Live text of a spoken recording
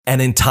An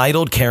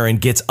entitled Karen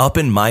gets up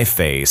in my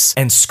face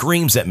and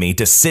screams at me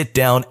to sit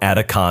down at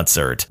a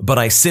concert, but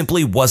I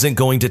simply wasn't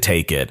going to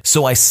take it,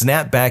 so I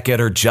snapped back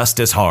at her just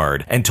as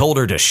hard and told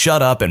her to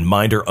shut up and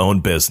mind her own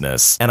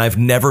business, and I've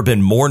never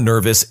been more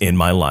nervous in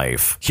my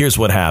life. Here's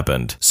what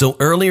happened. So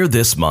earlier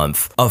this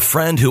month, a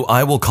friend who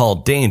I will call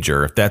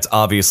Danger, that's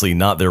obviously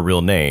not their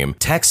real name,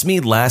 texted me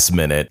last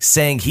minute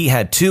saying he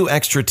had 2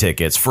 extra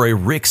tickets for a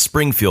Rick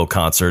Springfield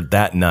concert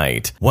that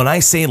night. When I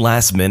say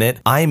last minute,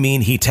 I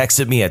mean he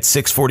texted me at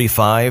 6:45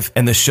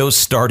 and the show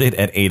started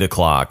at 8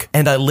 o'clock.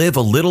 And I live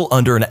a little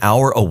under an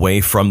hour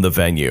away from the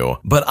venue,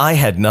 but I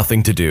had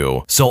nothing to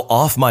do. So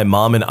off my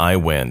mom and I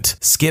went.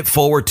 Skip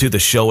forward to the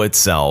show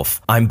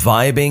itself. I'm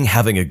vibing,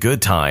 having a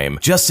good time,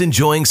 just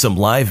enjoying some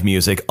live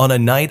music on a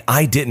night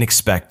I didn't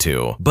expect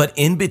to. But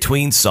in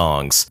between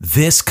songs,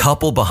 this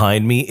couple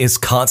behind me is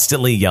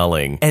constantly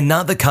yelling, and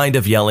not the kind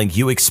of yelling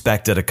you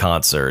expect at a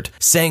concert,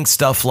 saying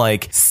stuff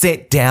like,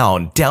 sit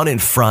down in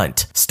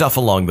front, stuff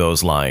along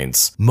those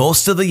lines.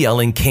 Most of the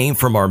yelling came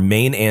from our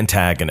main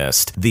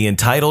antagonist, the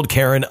entitled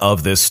Karen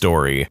of this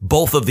story.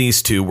 Both of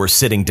these two were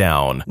sitting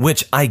down,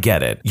 which I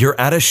get it. You're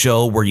at a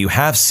show where you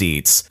have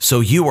seats,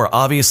 so you are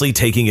obviously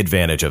taking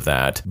advantage of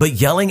that. But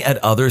yelling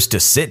at others to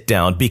sit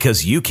down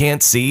because you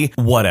can't see,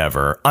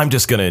 whatever, I'm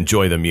just gonna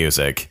enjoy the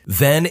music.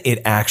 Then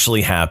it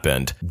actually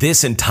happened.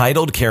 This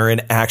entitled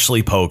Karen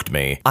actually poked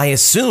me. I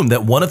assumed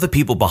that one of the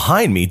people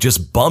behind me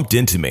just bumped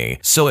into me,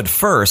 so at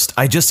first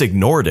I just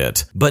ignored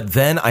it. But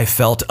then I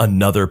felt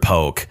another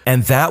poke,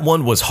 and that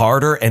one was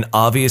harder and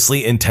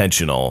obviously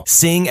intentional.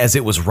 Seeing as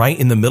it was right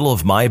in the middle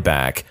of my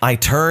back, I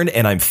turn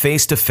and I'm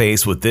face to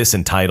face with this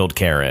entitled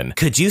Karen.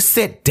 Could you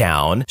sit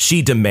down?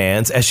 She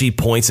demands as she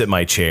points at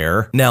my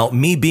chair. Now,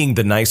 me being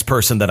the nice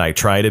person that I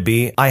try to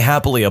be, I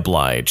happily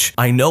oblige.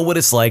 I know what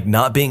it's like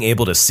not being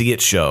able to see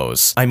at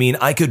shows. I mean,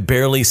 I could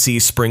barely see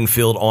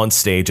Springfield on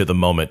stage at the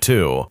moment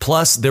too.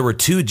 Plus, there were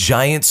 2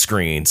 giant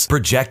screens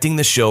projecting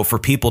the show for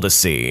people to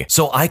see,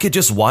 so I could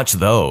just watch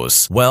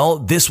those. Well,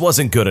 this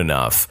wasn't good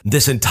enough.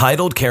 This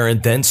entitled Karen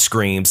then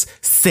screams,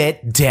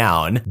 sit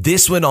down.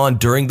 This went on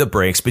during the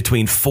breaks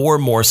between 4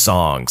 more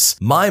songs.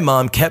 My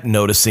mom kept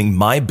noticing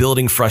my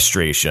building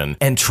frustration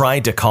and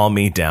tried to calm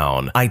me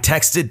down. I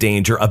texted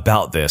Danger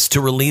about this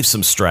to relieve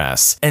some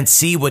stress and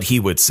see what he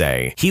would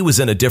say. He was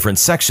in a different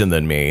section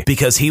than me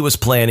because he was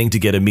planning to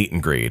get a meet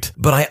and greet.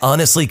 But I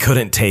honestly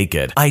couldn't take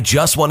it. I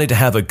just wanted to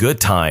have a good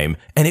time,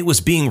 and it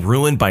was being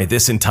ruined by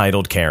this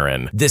entitled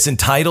Karen. This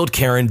entitled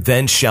Karen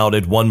then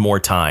shouted one more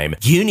time,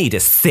 you need to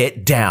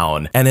sit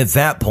down. And at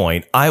that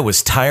point, I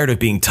was tired of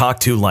being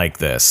talked to like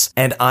this,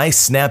 and I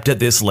snapped at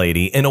this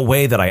lady in a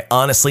way that I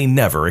honestly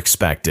never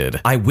expected.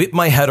 I whipped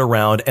my head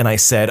around and I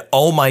said,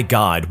 oh my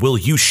God, will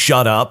you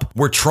shut up?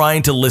 We're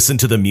trying to listen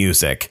to the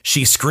music.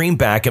 She screamed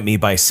back at me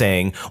by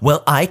saying,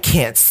 well, I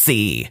can't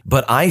see.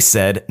 But I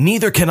said,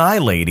 neither can I,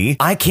 lady.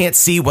 I can't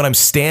see when I'm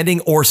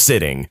standing or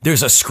sitting.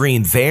 There's a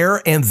screen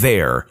there and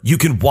there. You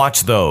can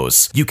watch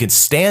those. You can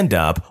stand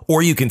up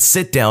or you can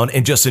sit down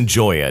and just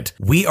enjoy it.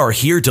 We are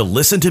here to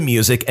listen to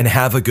music and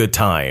have a good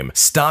time.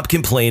 Stop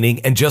complaining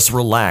and just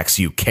relax,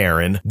 you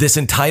Karen. This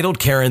entitled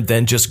Karen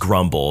then just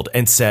grumbled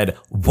and said,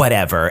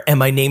 whatever, and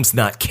my name's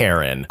not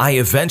Karen. I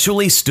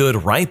eventually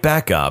stood right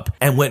back up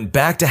and went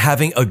back to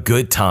having a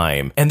good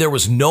time, and there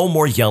was no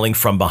more yelling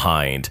from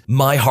behind.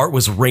 My heart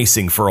was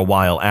racing for a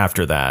while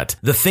after that.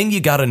 The thing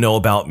you gotta know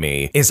about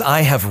me is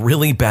I have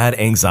really bad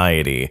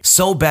anxiety.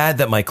 So bad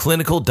that my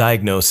clinical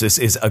diagnosis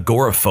is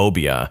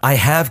agoraphobia. I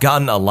have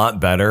gotten a lot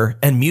better,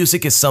 and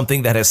music is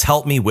something that has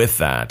helped me with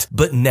that.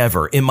 But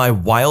never in my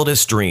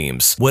wildest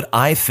dreams would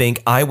I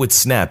think I would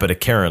snap at a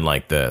Karen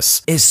like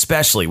this,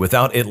 especially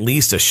without at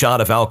least a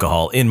shot of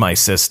alcohol in my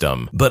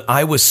system. But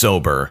I was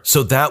sober,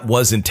 so that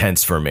was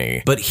intense for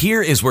me. But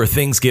here is where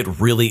things get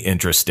really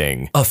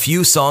interesting. A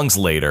few songs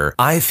later,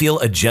 I feel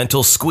a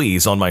gentle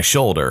squeeze on my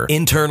shoulder.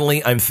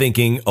 Internally, I'm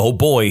thinking, oh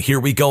boy, here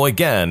we go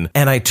again.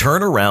 And I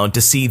turn around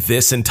to see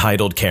this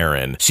entitled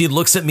Karen. She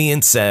looks at me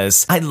and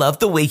says, I love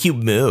the way you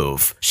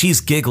move.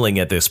 She's giggling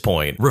at this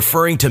point,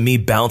 referring to me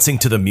bouncing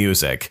to the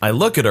music. I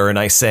look at her and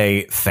I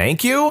say,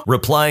 thank you?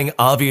 Replying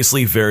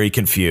obviously very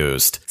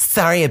confused.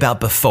 Sorry about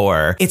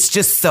before. It's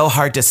just so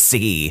hard to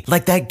see.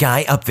 Like that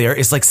guy up there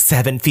is like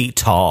 7 feet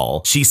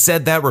tall. She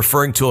said that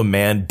referring to a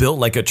man built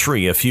like a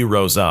tree a few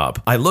rows up.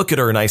 I look at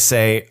her and I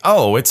say,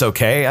 oh, it's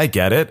okay, I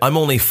get it. I'm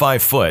only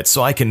 5 foot,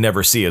 so I can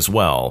never see as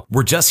well.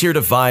 We're just here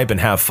to vibe and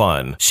have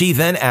fun. She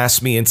then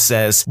asks me and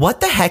says, what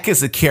the heck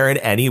is a Karen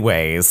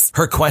anyways?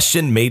 Her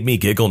question made me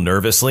giggle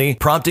nervously,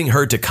 prompting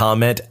her to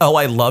comment, oh,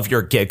 I love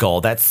your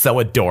giggle, that's so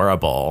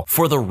adorable.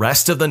 For the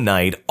rest of the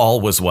night,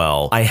 all was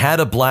well. I had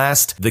a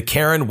blast, the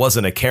Karen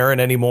wasn't a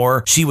Karen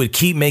anymore, she would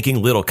keep making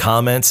little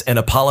comments and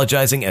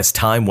apologizing as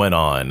time went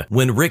on.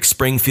 When Rick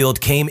Springfield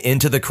came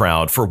into the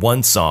crowd for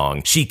one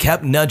song, she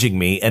kept nudging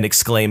me and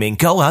exclaiming,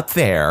 "Go up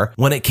there."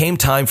 When it came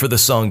time for the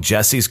song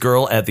Jesse's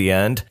Girl at the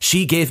end,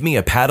 she gave me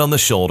a pat on the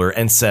shoulder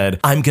and said,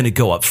 "I'm gonna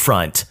go up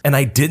front," and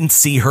I didn't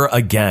see her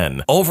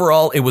again.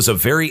 Overall, it was a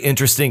very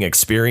interesting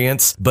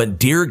experience, but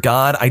dear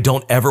God, I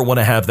don't ever want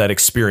to have that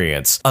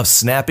experience of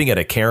snapping at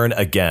a Karen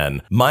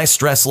again. My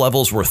stress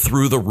levels were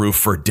through the roof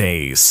for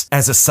days.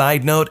 As a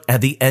side note,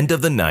 at the end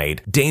of the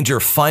night, Danger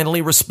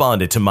finally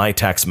responded to my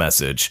text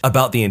message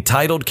about the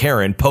entitled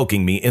Karen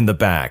poking me in the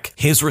back.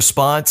 His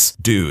response,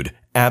 "Dude,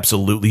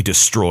 absolutely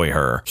destroy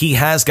her." He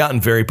has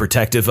gotten very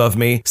protective of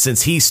me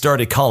since he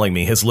started calling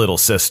me his little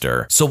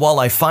sister. So while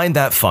I find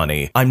that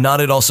funny, I'm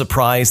not at all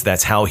surprised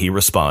that's how he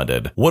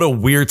responded. What a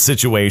weird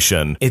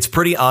situation. It's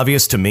pretty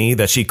obvious to me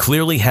that she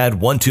clearly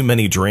had one too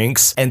many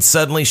drinks and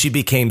suddenly she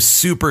became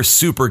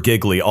super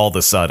giggly all of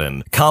a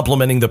sudden,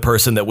 complimenting the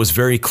person that was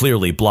very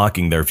clearly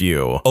blocking their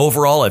view.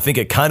 Overall, I think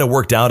it kind of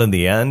worked out in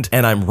the end,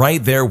 and I'm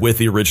right there with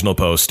the original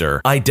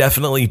poster. I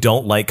definitely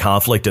don't like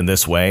conflict in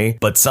this way,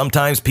 but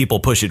sometimes people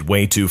push it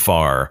way too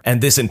far, and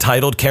this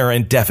entitled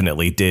Karen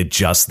definitely did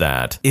just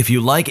that. If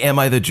you like Am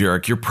I the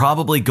Jerk, you're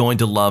probably going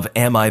to love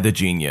Am I the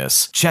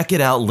Genius. Check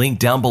it out, link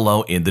down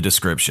below in the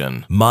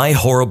description. My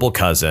horrible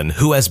cousin,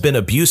 who has been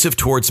abusive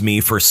towards me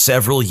for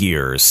several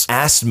years,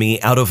 asked me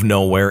out of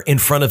nowhere in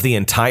front of the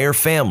entire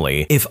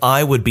family if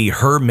I would be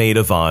her maid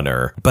of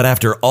honor. But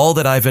after all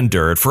that I've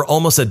endured for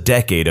almost a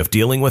decade of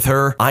dealing with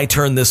her, I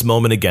turned this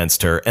moment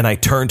against her and I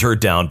turned her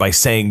down by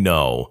saying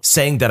no,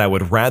 saying that I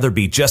would rather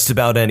be just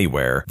about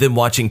anywhere than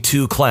watching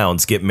two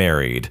clowns get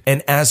married.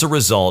 And as a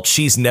result,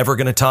 she's never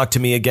gonna talk to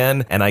me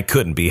again, and I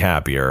couldn't be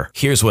happier.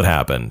 Here's what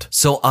happened.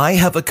 So I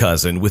have a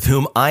cousin with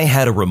whom I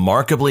had a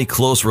remarkably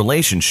close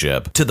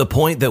relationship to the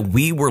point that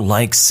we were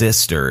like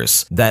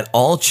sisters. That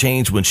all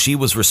changed when she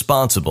was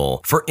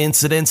responsible for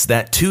incidents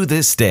that to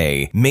this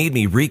day made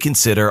me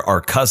reconsider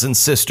our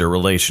cousin-sister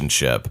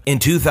relationship. In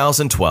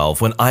 2012,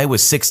 when I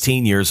was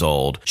 16 years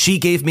old, she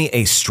gave me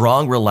a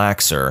strong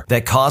relaxer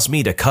that caused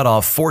me to cut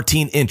off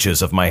 14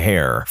 inches of my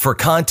hair. For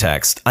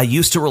context, I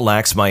used to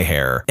relax my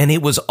hair, and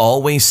it was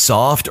always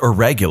soft or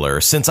regular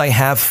since I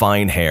have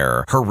fine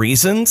hair. Her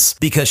reasons?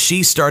 Because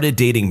she started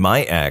dating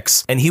my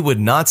ex, and he would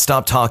not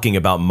stop talking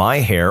about my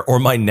hair or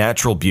my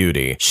natural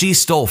beauty. She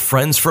stole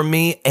friends from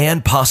me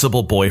and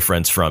possible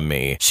boyfriends from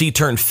me. She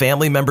turned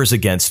family members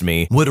against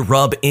me, would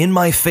rub in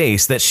my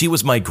face that she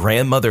was my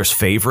grandmother's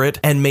favorite,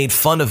 and made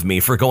fun of me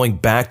for going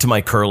back to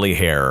my curly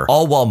hair,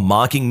 all while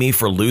mocking me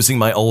for losing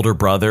my older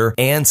brother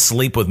and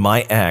sleep with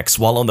my ex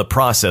while on the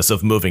process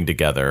of moving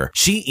together.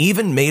 She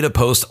even made a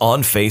post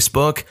on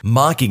Facebook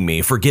mocking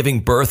me for giving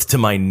birth to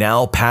my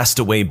now passed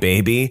away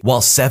baby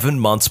while 7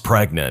 months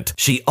pregnant.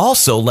 She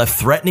also left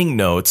threatening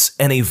notes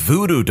and a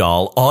voodoo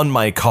doll on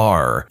my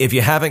car. If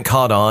you haven't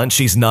caught on,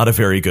 she's not a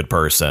very good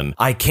person.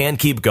 I can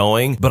keep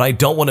going, but I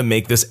don't want to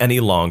make this any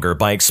longer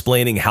by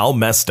explaining how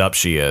messed up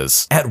she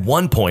is. At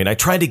one point, I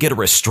tried to get a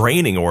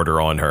restraining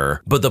order on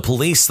her, but the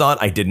police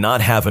thought I did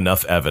not have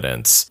enough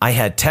evidence. I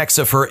had texts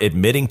of her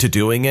admitting to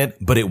doing it,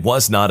 but it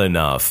was not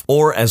enough.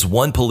 Or as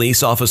one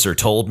police officer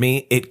told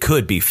me, it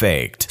could be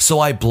faked. So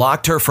I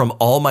blocked her from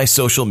all my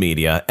social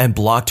media and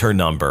blocked her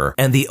number,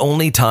 and the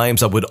only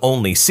times I would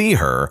only see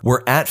her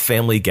were at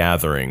family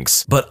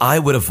gatherings. But I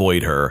would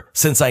avoid her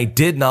since I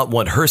did not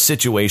want her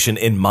situation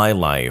in my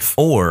life,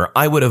 or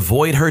I would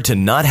avoid her to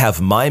not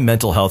have my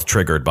mental health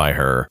triggered by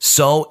her.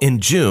 So in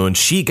June,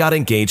 she got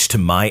engaged to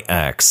my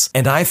ex,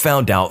 and I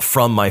found out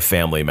from my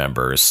family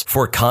members.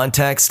 For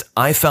context,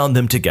 I found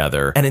them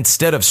together, and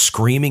instead of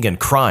screaming and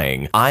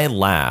crying, I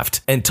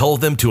laughed and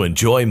told them to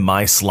enjoy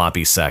my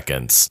sloppy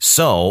seconds.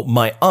 So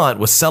my aunt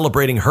was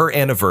celebrating her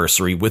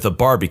anniversary with a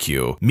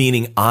barbecue,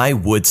 meaning I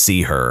would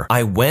see her.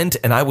 I went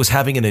and I was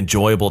having an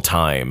enjoyable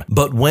time,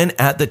 but when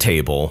at the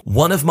table,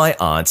 one of my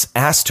aunts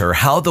asked her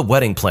how the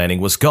wedding planning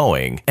was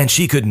going, and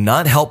she could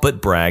not help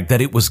but brag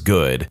that it was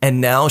good.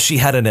 And now she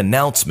had an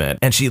announcement,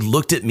 and she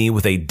looked at me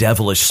with a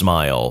devilish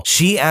smile.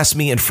 She asked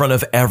me in front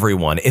of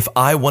everyone if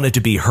I wanted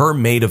to be her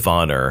maid of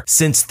honor,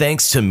 since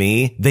thanks to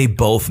me, they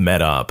both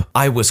met up.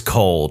 I was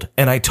cold,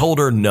 and I told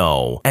her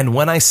no. And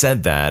when I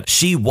said that,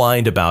 she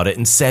whined about it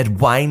and said,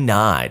 "Why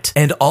not?"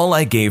 And all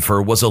I gave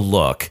her was a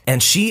look,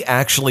 and she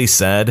actually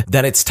said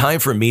that it's time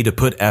for me to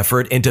put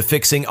effort into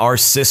fixing our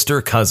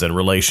sister-cousin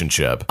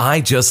relationship.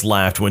 I just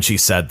laughed when she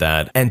said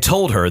that and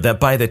told her that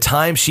by the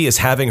time she is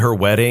having her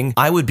wedding,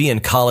 I would be in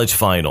college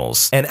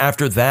finals, and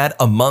after that,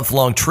 a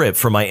month-long trip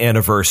for my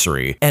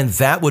anniversary, and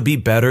that would be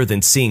better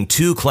than seeing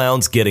two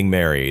clowns getting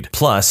married.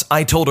 Plus,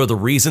 I told her the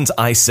reasons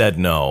I said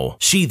no.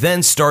 She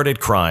then started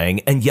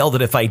crying and yelled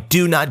that if I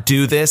do not not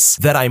do this,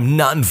 that I'm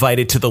not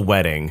invited to the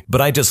wedding.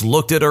 But I just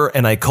looked at her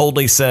and I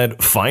coldly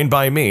said, fine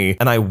by me,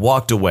 and I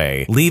walked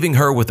away, leaving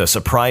her with a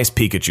surprised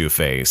Pikachu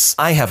face.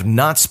 I have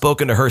not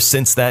spoken to her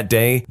since that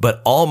day,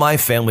 but all my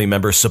family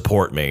members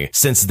support me,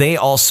 since they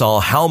all saw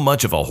how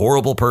much of a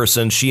horrible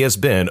person she has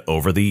been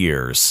over the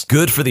years.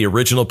 Good for the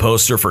original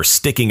poster for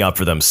sticking up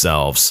for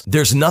themselves.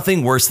 There's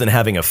nothing worse than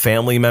having a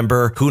family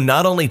member who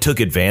not only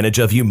took advantage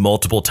of you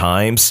multiple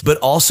times, but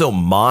also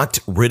mocked,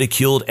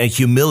 ridiculed, and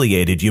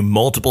humiliated you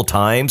multiple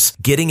times,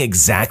 getting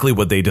exactly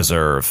what they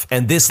deserve.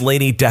 And this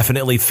lady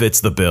definitely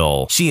fits the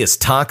bill. She is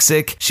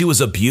toxic, she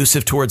was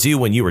abusive towards you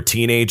when you were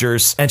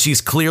teenagers, and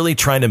she's clearly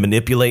trying to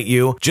manipulate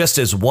you just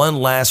as one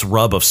last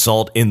rub of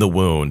salt in the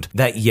wound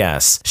that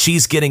yes,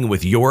 she's getting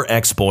with your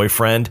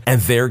ex-boyfriend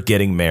and they're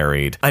getting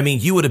married. I mean,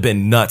 you would have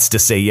been nuts to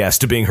say yes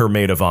to being her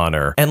maid of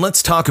honor. And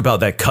let's talk about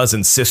that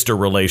cousin-sister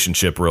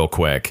relationship real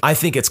quick. I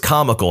think it's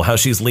comical how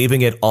she's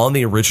leaving it on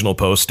the original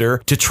poster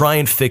to try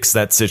and fix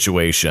that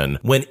situation,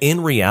 when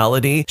in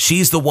reality,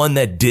 she's the one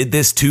that did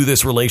this to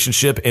this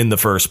relationship in the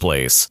first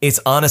place. It's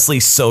honestly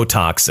so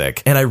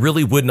toxic, and I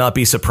really would not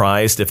be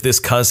surprised if this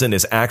cousin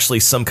is actually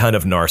some kind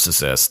of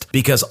narcissist,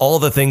 because all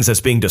the things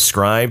that's being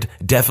described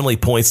definitely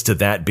points to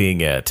that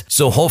being it.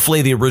 So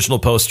hopefully the original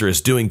poster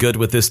is doing good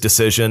with this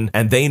decision,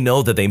 and they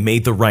know that they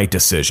made the right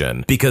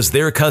decision, because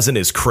their cousin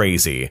is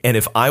crazy, and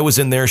if I was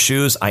in their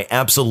shoes, I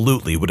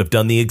absolutely would have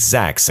done the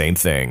exact same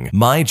thing.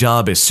 My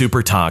job is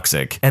super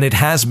toxic, and it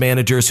has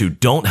managers who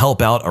don't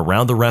help out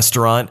around the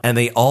restaurant, and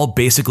they all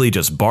basically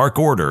just bark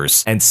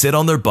orders and sit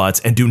on their butts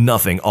and do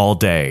nothing all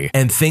day.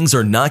 And things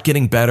are not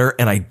getting better,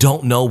 and I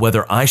don't know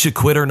whether I should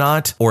quit or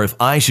not, or if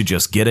I should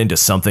just get into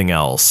something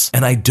else.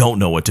 And I don't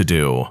know what to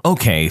do.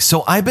 Okay,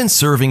 so I've been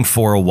serving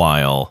for a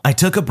while. I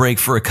took a break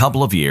for a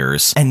couple of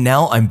years, and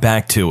now I'm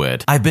back to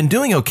it. I've been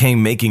doing okay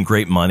making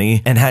great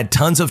money, and had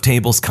tons of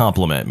tables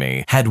compliment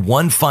me. Had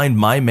one find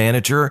my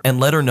manager and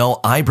let her know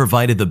I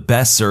provided the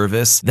best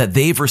service that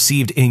they've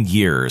received in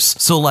years.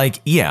 So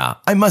like, yeah,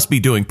 I must be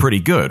doing pretty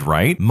good,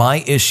 right?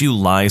 My issue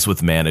lies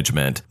with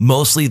management,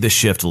 mostly the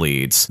shift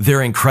leads.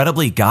 They're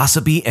incredibly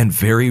gossipy and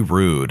very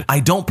rude. I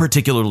don't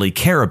particularly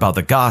care about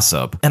the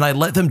gossip, and I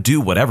let them do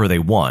whatever they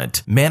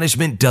want.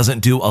 Management doesn't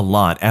do a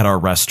lot at our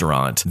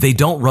restaurant. They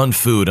don't run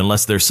food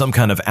unless there's some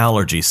kind of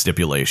allergy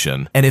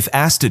stipulation, and if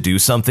asked to do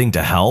something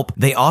to help,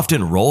 they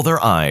often roll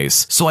their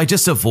eyes, so I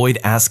just avoid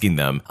asking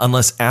them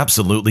unless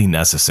absolutely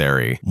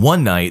necessary.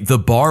 One night, the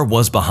bar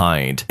was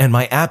behind, and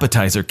my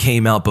appetizer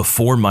came out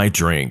before my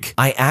drink.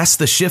 I asked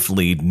the shift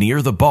lead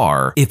near the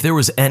bar if there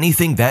was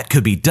anything that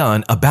could be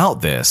done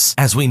about this,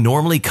 as we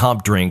normally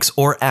comp drinks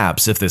or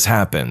apps if this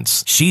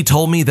happens. She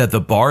told me that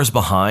the bar's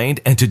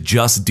behind and to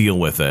just deal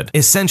with it,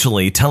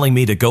 essentially telling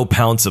me to go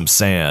pound some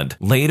sand.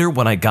 Later,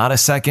 when I got a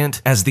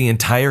second, as the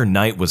entire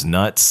night was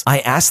nuts, I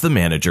asked the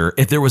manager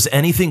if there was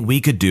anything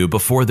we could do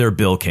before their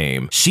bill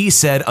came. She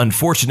said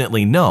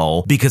unfortunately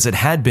no, because it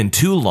had been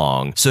too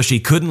long, so she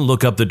couldn't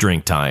look up the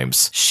drink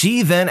times.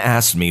 She then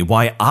asked me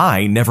why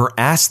I never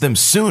asked them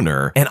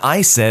sooner, and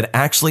I said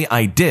actually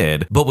I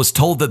did, but was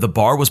told that the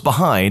bar was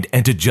behind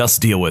and to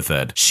just deal with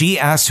it. She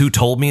asked who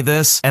told me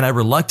this, and I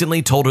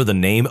reluctantly told her the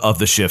name of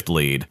the shift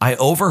lead. I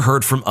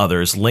overheard from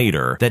others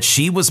later that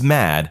she was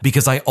mad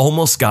because I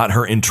almost got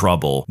her in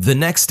trouble. The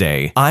next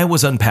day, I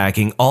was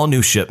unpacking all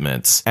new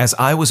shipments, as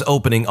I was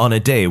opening on a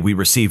day we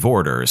receive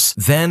orders.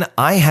 Then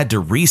I had to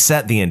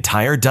reset the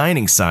entire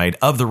dining side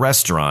of the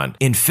restaurant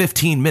in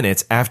 15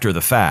 minutes after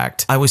the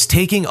fact. I was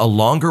taking a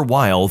longer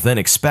while than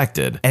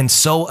expected, and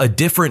so a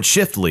different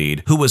shift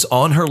lead who was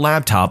on her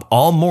laptop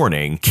all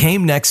morning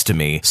came next to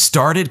me,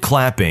 started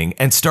clapping,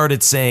 and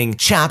started saying,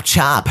 "Chop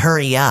chop,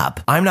 hurry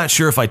up." I'm not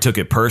sure if I took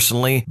it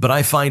personally, but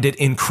I find it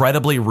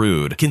incredibly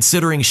rude,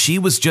 considering she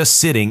was just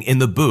sitting in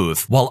the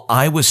booth while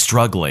I was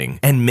struggling.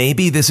 And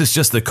maybe this is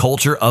just the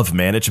culture of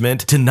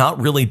management to not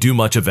really do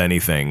much of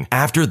anything.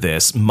 After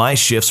this, my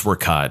shifts were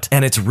cut,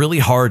 and it's really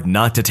hard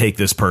not to take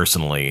this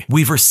personally.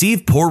 We've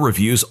received poor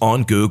reviews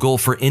on Google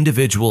for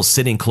individuals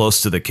sitting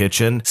close to the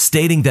kitchen,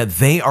 stating that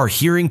they are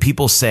hearing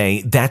people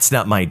say, "That's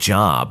not my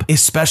job,"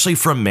 especially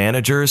from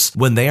managers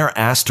when they are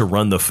asked to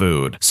run the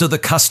food. So the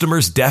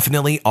customers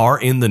definitely are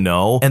in the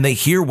know, and they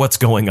hear what's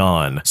going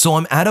on. So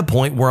I'm at a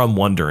point where I'm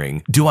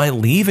wondering, do I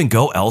leave and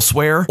go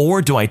elsewhere,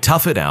 or do I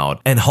tough it out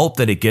and hope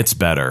that it gets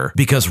better?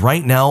 Because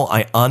right now,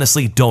 I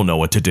honestly don't know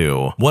what to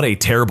do. What a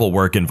terrible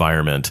work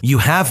environment. You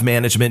have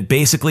management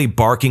basically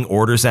barking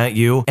orders at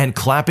you and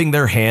clapping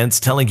their hands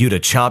telling you to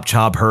chop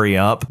chop, hurry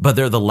up, but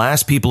they're the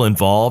last people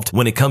involved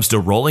when it comes to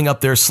rolling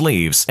up their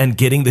sleeves and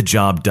getting the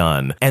job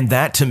done. And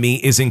that to me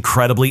is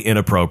incredibly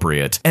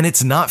inappropriate, and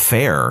it's not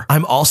fair.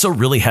 I'm also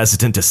really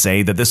hesitant to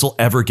say that this will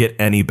ever get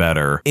any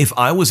better. If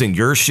I was in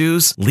your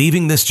shoes,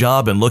 leaving this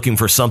job and looking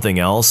for something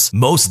else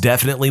most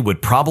definitely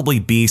would probably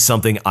be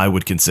something I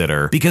would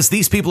consider, because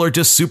these people are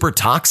just super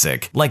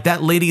toxic. Like,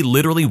 that lady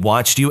literally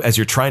watched you as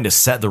you're trying to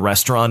set the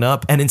restaurant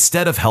up, and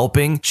instead of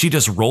helping, she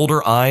just rolled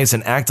her eyes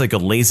and acted like a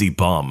lazy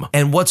bum.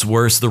 And what's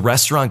worse, the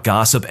restaurant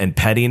gossip and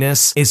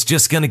pettiness is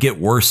just gonna get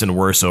worse and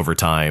worse over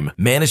time.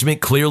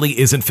 Management clearly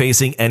isn't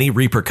facing any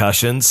repercussions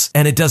repercussions,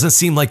 and it doesn't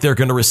seem like they're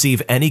going to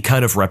receive any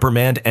kind of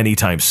reprimand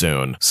anytime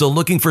soon. So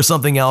looking for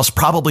something else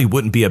probably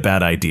wouldn't be a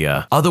bad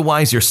idea.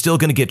 Otherwise, you're still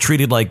going to get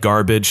treated like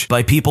garbage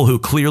by people who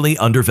clearly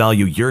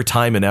undervalue your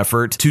time and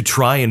effort to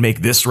try and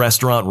make this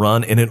restaurant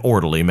run in an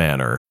orderly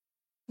manner.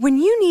 When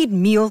you need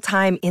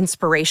mealtime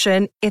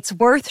inspiration, it's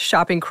worth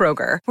shopping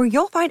Kroger, where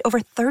you'll find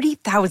over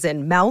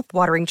 30,000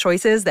 mouth-watering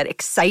choices that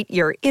excite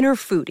your inner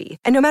foodie.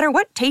 And no matter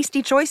what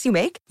tasty choice you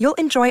make, you'll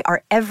enjoy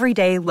our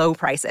everyday low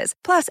prices,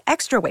 plus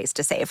extra ways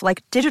to save,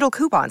 like digital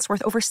coupons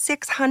worth over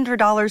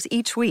 $600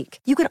 each week.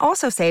 You can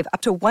also save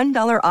up to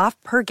 $1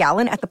 off per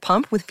gallon at the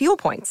pump with fuel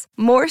points.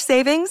 More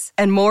savings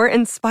and more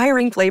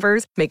inspiring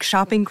flavors make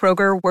shopping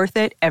Kroger worth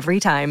it every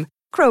time.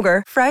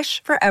 Kroger,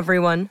 fresh for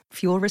everyone.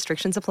 Fuel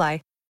restrictions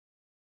apply.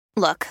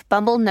 Look,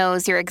 Bumble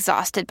knows you're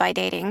exhausted by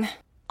dating.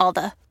 All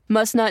the,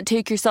 must not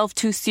take yourself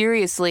too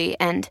seriously,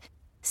 and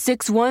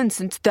 6'1"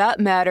 since that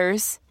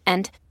matters,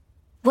 and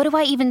what do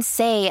I even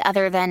say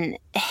other than,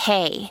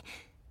 hey?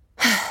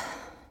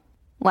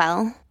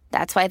 Well,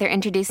 that's why they're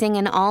introducing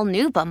an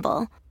all-new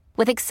Bumble,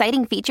 with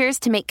exciting features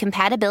to make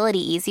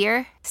compatibility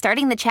easier,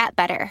 starting the chat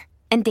better,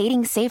 and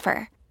dating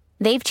safer.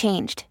 They've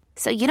changed,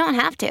 so you don't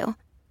have to.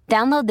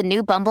 Download the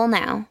new Bumble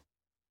now.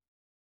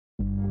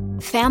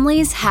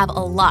 Families have a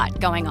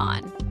lot going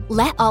on.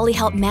 Let Ollie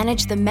help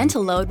manage the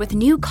mental load with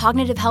new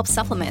cognitive help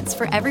supplements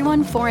for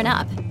everyone 4 and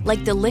up,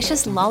 like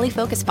delicious Lolly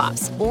Focus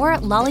Pops or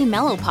Lolly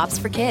Mellow Pops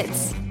for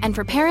kids. And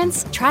for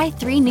parents, try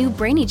 3 new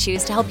Brainy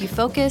Chews to help you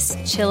focus,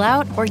 chill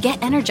out, or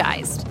get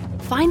energized.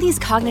 Find these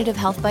cognitive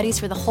health buddies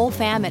for the whole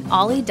fam at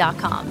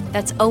ollie.com.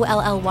 That's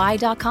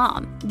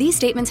OLLY.com. These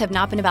statements have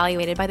not been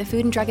evaluated by the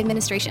Food and Drug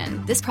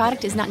Administration. This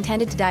product is not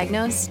intended to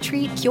diagnose,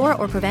 treat, cure,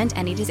 or prevent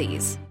any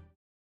disease.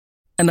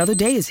 Another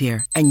day is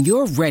here, and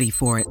you're ready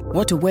for it.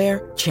 What to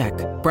wear? Check.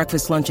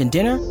 Breakfast, lunch, and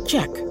dinner?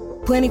 Check.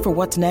 Planning for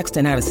what's next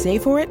and how to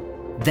save for it?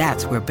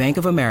 That's where Bank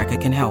of America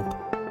can help.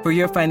 For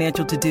your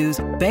financial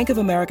to-dos, Bank of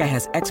America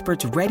has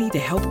experts ready to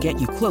help get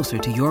you closer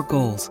to your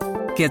goals.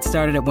 Get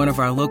started at one of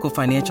our local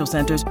financial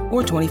centers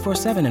or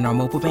 24/7 in our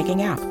mobile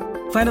banking app.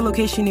 Find a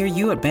location near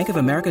you at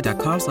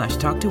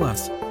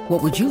bankofamerica.com/talktous.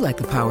 What would you like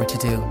the power to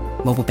do?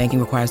 Mobile banking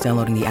requires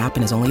downloading the app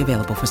and is only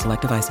available for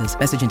select devices.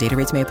 Message and data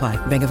rates may apply.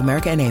 Bank of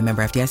America N.A.,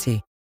 member FDIC.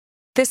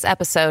 This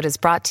episode is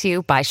brought to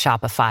you by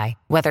Shopify.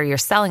 Whether you're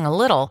selling a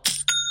little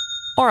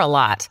or a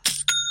lot,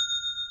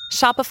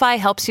 Shopify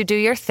helps you do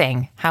your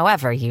thing,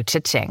 however you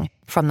cha-ching.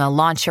 From the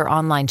launch your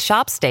online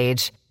shop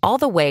stage, all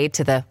the way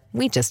to the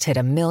we just hit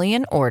 1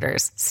 million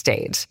orders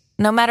stage.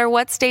 No matter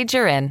what stage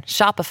you're in,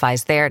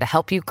 Shopify's there to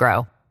help you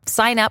grow.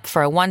 Sign up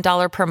for a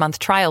 $1 per month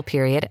trial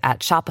period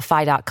at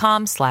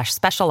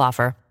shopify.com/special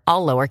offer,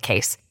 all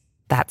lowercase.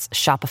 That's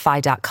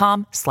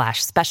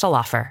shopify.com/special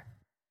offer.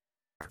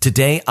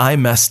 Today, I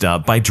messed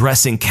up by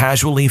dressing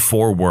casually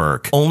for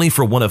work, only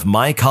for one of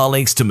my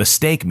colleagues to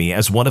mistake me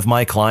as one of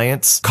my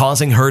clients,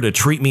 causing her to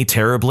treat me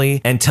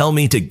terribly and tell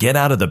me to get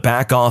out of the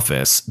back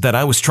office that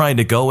I was trying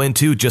to go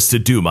into just to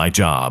do my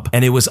job.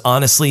 And it was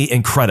honestly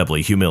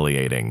incredibly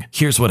humiliating.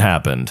 Here's what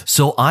happened.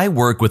 So I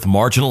work with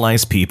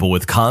marginalized people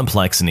with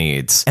complex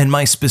needs, and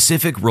my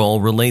specific role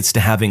relates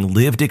to having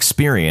lived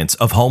experience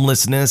of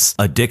homelessness,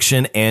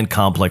 addiction, and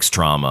complex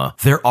trauma.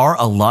 There are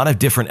a lot of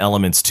different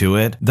elements to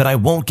it that I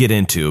won't get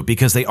into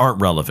because they aren't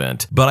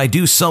relevant, but I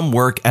do some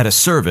work at a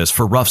service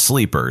for rough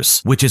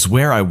sleepers, which is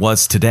where I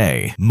was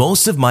today.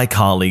 Most of my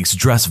colleagues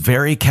dress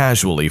very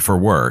casually for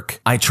work.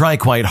 I try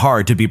quite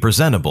hard to be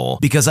presentable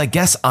because I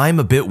guess I'm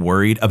a bit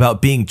worried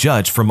about being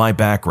judged for my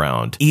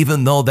background,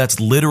 even though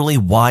that's literally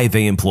why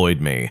they employed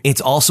me.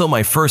 It's also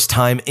my first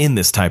time in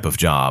this type of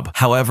job.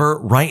 However,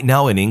 right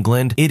now in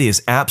England, it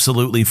is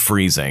absolutely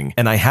freezing,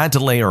 and I had to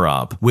layer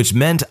up, which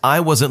meant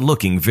I wasn't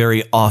looking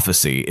very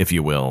officey, if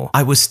you will.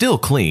 I was still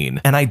clean,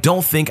 and I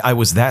don't think I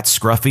was that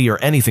scruffy or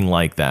anything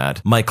like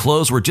that. My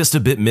clothes were just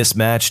a bit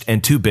mismatched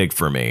and too big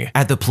for me.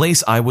 At the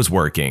place I was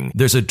working,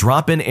 there's a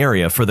drop-in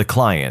area for the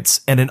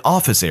clients and an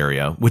office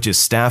area, which is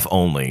staff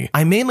only.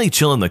 I mainly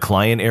chill in the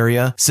client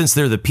area since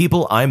they're the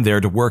people I'm there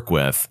to work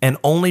with, and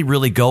only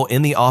really go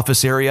in the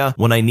office area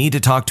when I need to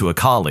talk to a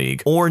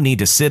colleague or need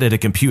to sit at a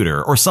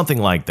computer or something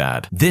like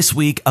that. This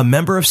week, a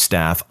member of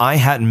staff I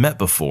hadn't met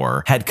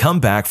before had come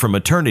back from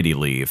maternity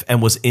leave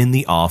and was in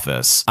the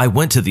office. I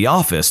went to the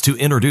office to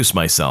introduce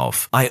myself.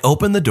 I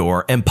opened the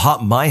door and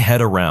popped my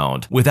head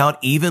around. Without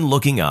even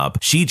looking up,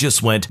 she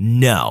just went,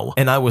 "No."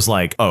 And I was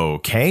like,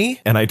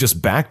 "Okay?" And I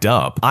just backed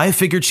up. I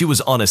figured she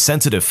was on a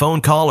sensitive phone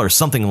call or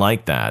something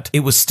like that. It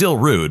was still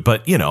rude,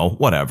 but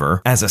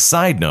whatever. As a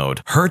side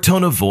note, her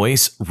tone of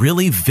voice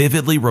really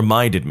vividly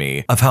reminded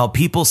me of how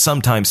people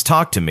sometimes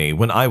talk to me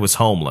when I was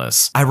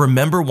homeless. I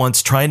remember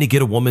once trying to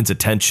get a woman's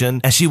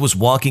attention as she was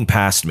walking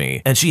past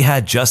me, and she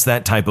had just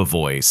that type of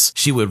voice.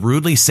 She would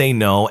rudely say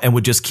no and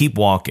would just keep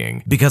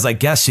walking, because I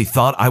guess guess she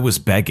thought I was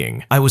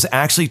begging. I was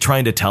actually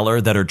trying to tell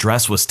her that her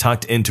dress was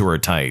tucked into her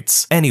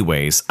tights.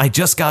 Anyways, I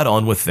just got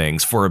on with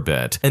things for a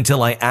bit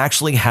until I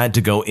actually had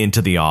to go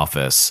into the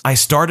office. I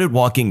started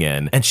walking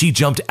in and she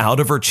jumped out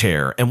of her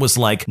chair and was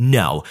like,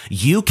 "No,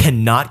 you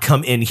cannot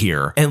come in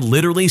here," and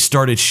literally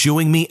started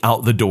shooing me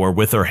out the door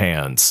with her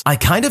hands. I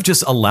kind of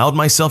just allowed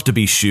myself to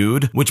be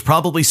shooed, which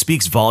probably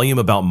speaks volume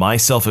about my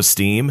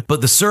self-esteem,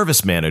 but the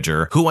service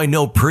manager, who I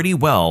know pretty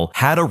well,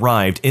 had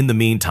arrived in the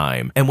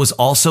meantime and was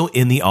also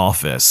in the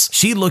office.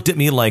 She looked at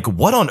me like,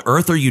 "What on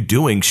earth are you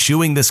doing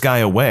shooing this guy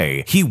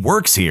away? He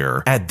works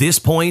here." At this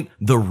point,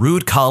 the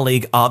rude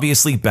colleague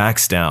obviously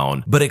backs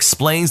down, but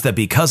explains that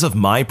because of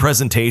my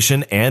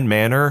presentation and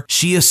manner,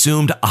 she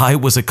assumed I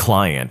was a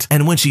client.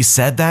 And when she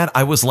said that,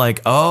 I was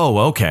like, "Oh,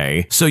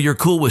 okay. So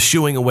you're cool with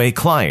shooing away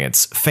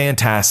clients.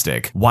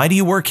 Fantastic. Why do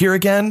you work here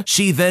again?"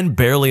 She then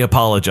barely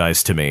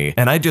apologized to me,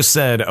 and I just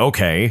said,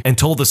 "Okay," and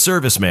told the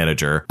service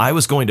manager I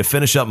was going to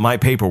finish up my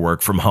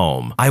paperwork from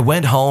home. I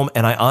went home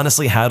and I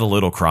honestly had a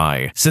little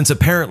cry, since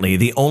apparently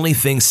the only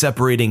thing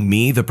separating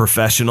me, the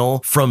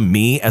professional, from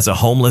me as a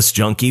homeless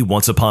junkie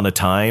once upon a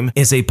time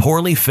is a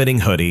poorly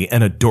fitting hoodie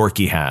and a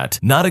dorky hat.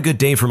 Not a good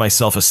day for my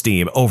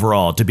self-esteem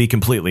overall, to be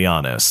completely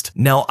honest.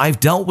 Now, I've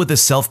dealt with the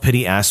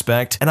self-pity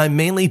aspect, and I'm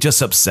mainly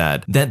just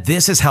upset that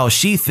this is how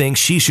she thinks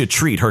she should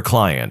treat her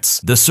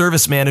clients. The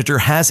service manager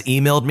has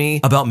emailed me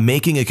about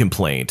making a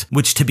complaint,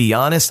 which, to be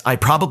honest, I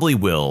probably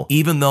will,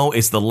 even though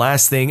it's the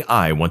last thing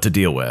I want to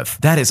deal with.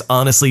 That is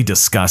honestly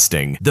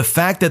disgusting. The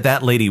fact that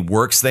that lady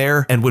works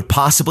there and would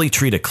possibly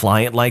treat a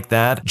client like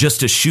that just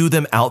to shoo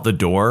them out the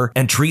door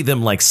and treat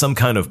them like some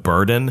kind of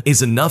burden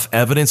is enough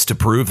evidence to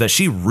prove that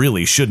she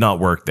really should not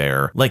work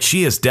there. Like,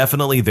 she is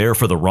definitely there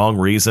for the wrong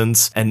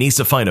reasons and needs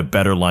to find a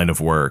better line of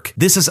work.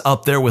 This is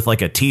up there with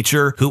like a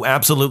teacher who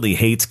absolutely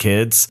hates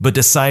kids, but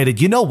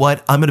decided, you know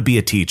what, I'm going to be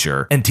a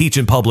teacher and teach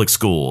in public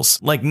schools.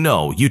 Like,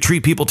 no, you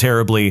treat people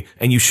terribly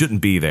and you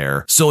shouldn't be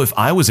there. So if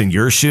I was in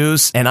your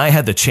shoes and I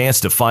had the chance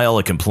to file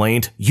a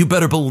complaint, you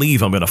better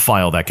believe I'm going to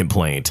file that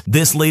complaint.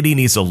 This lady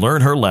needs to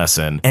learn her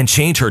lesson and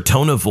change her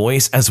tone of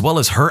voice as well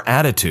as her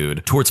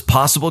attitude towards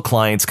possible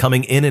clients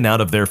coming in and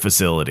out of their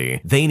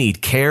facility. They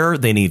need care,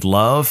 they need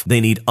love,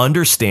 they need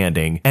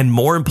understanding, and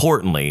more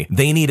importantly,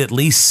 they need at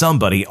least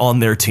somebody on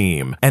their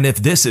team. And if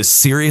this is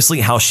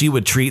seriously how she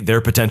would treat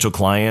their potential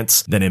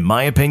clients, then in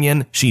my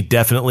opinion, she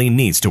definitely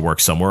needs to work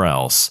somewhere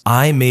else.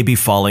 I may be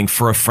falling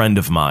for a friend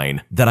of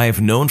mine that I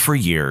have known for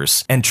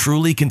years and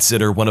truly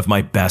consider one of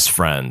my best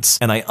friends,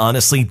 and I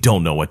honestly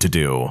don't know what to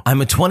do.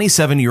 I'm a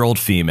 27-year-old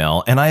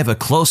female, and I have a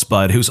close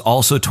bud who's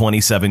also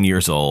 27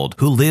 years old,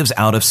 who lives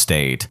out of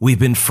state. We've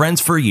been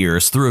friends for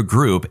years through a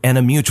group and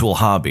a mutual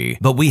hobby,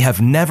 but we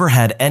have never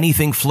had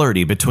anything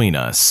flirty between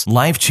us.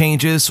 Life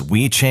changes,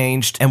 we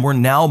changed, and we're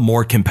now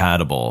more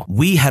compatible.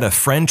 We had a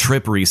friend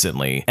trip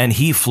recently, and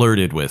he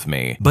flirted with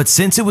me, but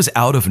since it was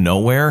out of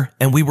nowhere,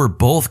 and we were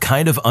both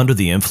kind of under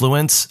the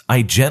influence,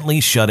 I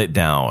gently shut it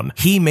down.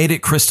 He made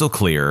it crystal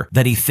clear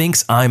that he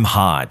thinks I'm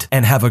hot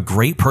and have a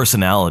great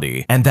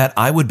personality, and that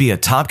I would be a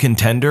top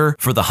contender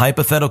for the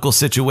hypothetical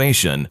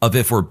situation of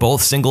if we're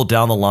both single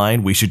down the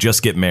line, we should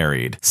just get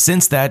married.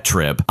 Since that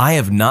trip, I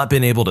have not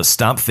been able to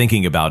stop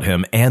thinking about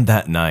him and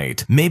that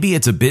night. Maybe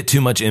it's a bit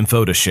too much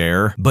info to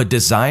share, but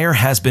desire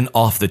has been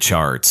off the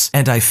charts,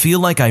 and I feel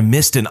like I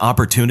missed an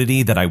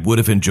opportunity that I would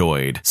have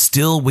enjoyed.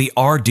 Still, we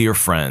are dear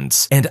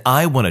friends, and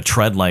I want to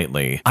tread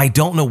lightly. I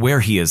don't know where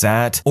he is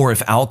at, or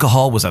if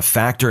alcohol was a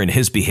factor in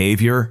his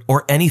behavior,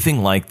 or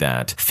anything like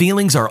that.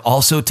 Feelings are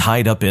also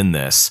tied up in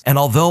this, and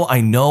although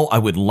I know I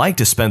would like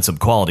to spend some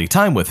quality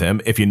time with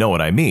him, if you know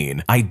what I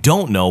mean, I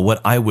don't know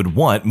what I would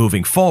want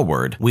moving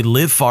forward. We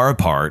live far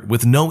apart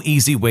with no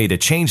easy way to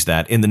change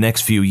that in the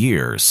next few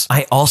years.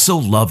 I also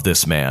love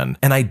this man,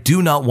 and I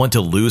do not want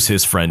to lose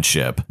his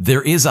friendship.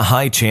 There is a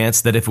high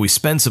chance that if we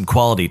spend some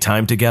quality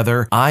time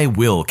together, I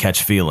will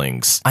catch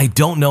feelings. I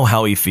don't know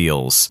how he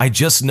feels. I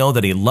just know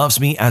that he loves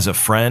me as a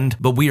friend,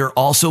 but we are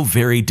also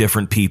very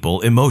different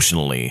people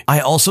emotionally. I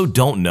also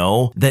don't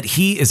know that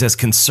he is as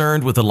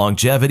concerned with the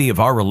longevity of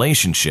our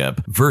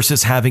relationship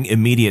versus having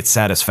immediate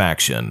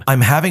satisfaction.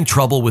 I'm having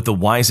trouble with the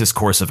wisest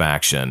course of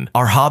action.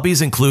 Our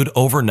hobbies include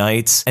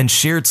overnights and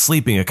shared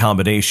sleeping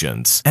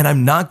accommodations, and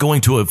I'm not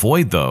going to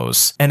avoid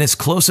those. And as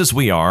close as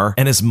we are,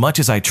 and as much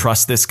as I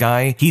trust this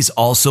guy, he's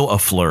also a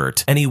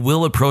flirt, and he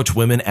will approach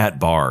women at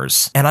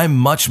bars. And I'm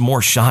much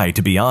more shy,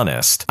 to be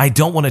honest. I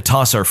don't want to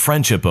toss our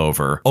friendship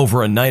over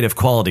a night of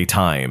quality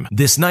time.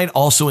 This night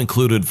also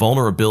included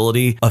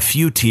vulnerability, a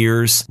few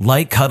tears,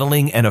 light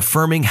cuddling, and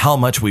affirming how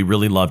much we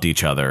really loved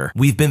each other.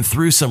 We've been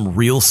through some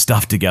real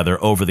stuff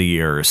together over the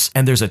years,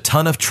 and there's a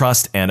ton of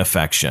trust and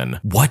affection.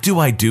 What do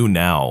I do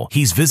now?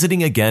 He's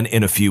visiting again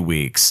in a few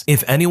weeks.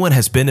 If anyone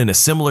has been in a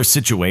similar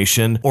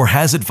situation or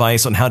has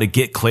advice on how to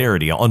get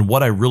clarity on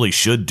what I really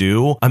should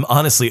do, I'm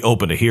honestly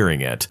open to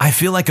hearing it. I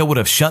feel like I would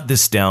have shut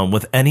this down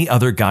with any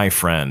other guy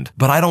friend,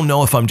 but I don't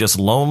know if I'm just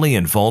lonely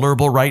and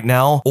vulnerable right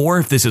now, or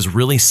if this is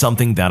really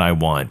something that I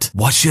want.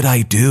 What should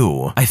I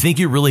do? I think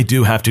you really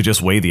do have to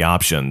just weigh the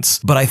options,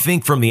 but I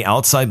think from the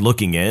outside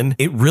looking in,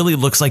 it really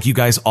looks looks like you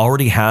guys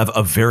already have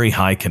a very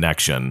high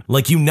connection.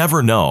 Like, you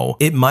never know.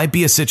 It might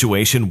be a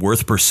situation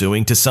worth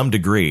pursuing to some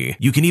degree.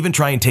 You can even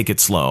try and take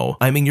it slow.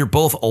 I mean, you're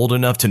both old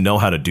enough to know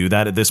how to do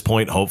that at this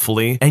point,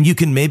 hopefully, and you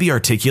can maybe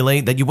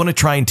articulate that you want to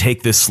try and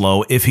take this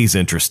slow if he's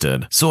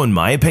interested. So in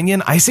my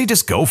opinion, I say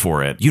just go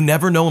for it. You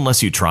never know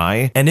unless you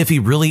try, and if he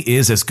really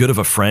is as good of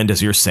a friend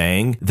as you're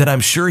saying, then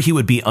I'm sure he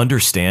would be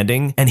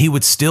understanding and he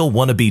would still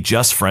want to be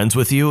just friends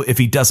with you if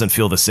he doesn't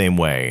feel the same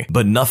way.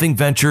 But nothing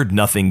ventured,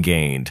 nothing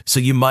gained. So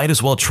you might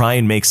as well try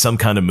and make some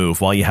kind of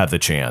move while you have the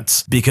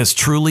chance, because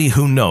truly,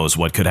 who knows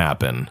what could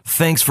happen.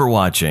 Thanks for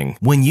watching.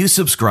 When you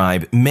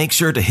subscribe, make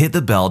sure to hit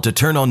the bell to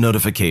turn on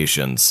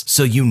notifications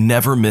so you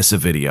never miss a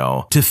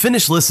video. To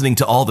finish listening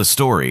to all the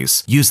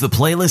stories, use the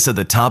playlist at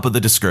the top of the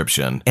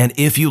description. And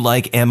if you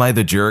like Am I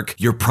the Jerk,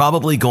 you're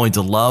probably going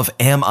to love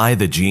Am I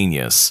the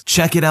Genius.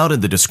 Check it out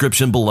in the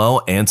description below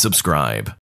and subscribe.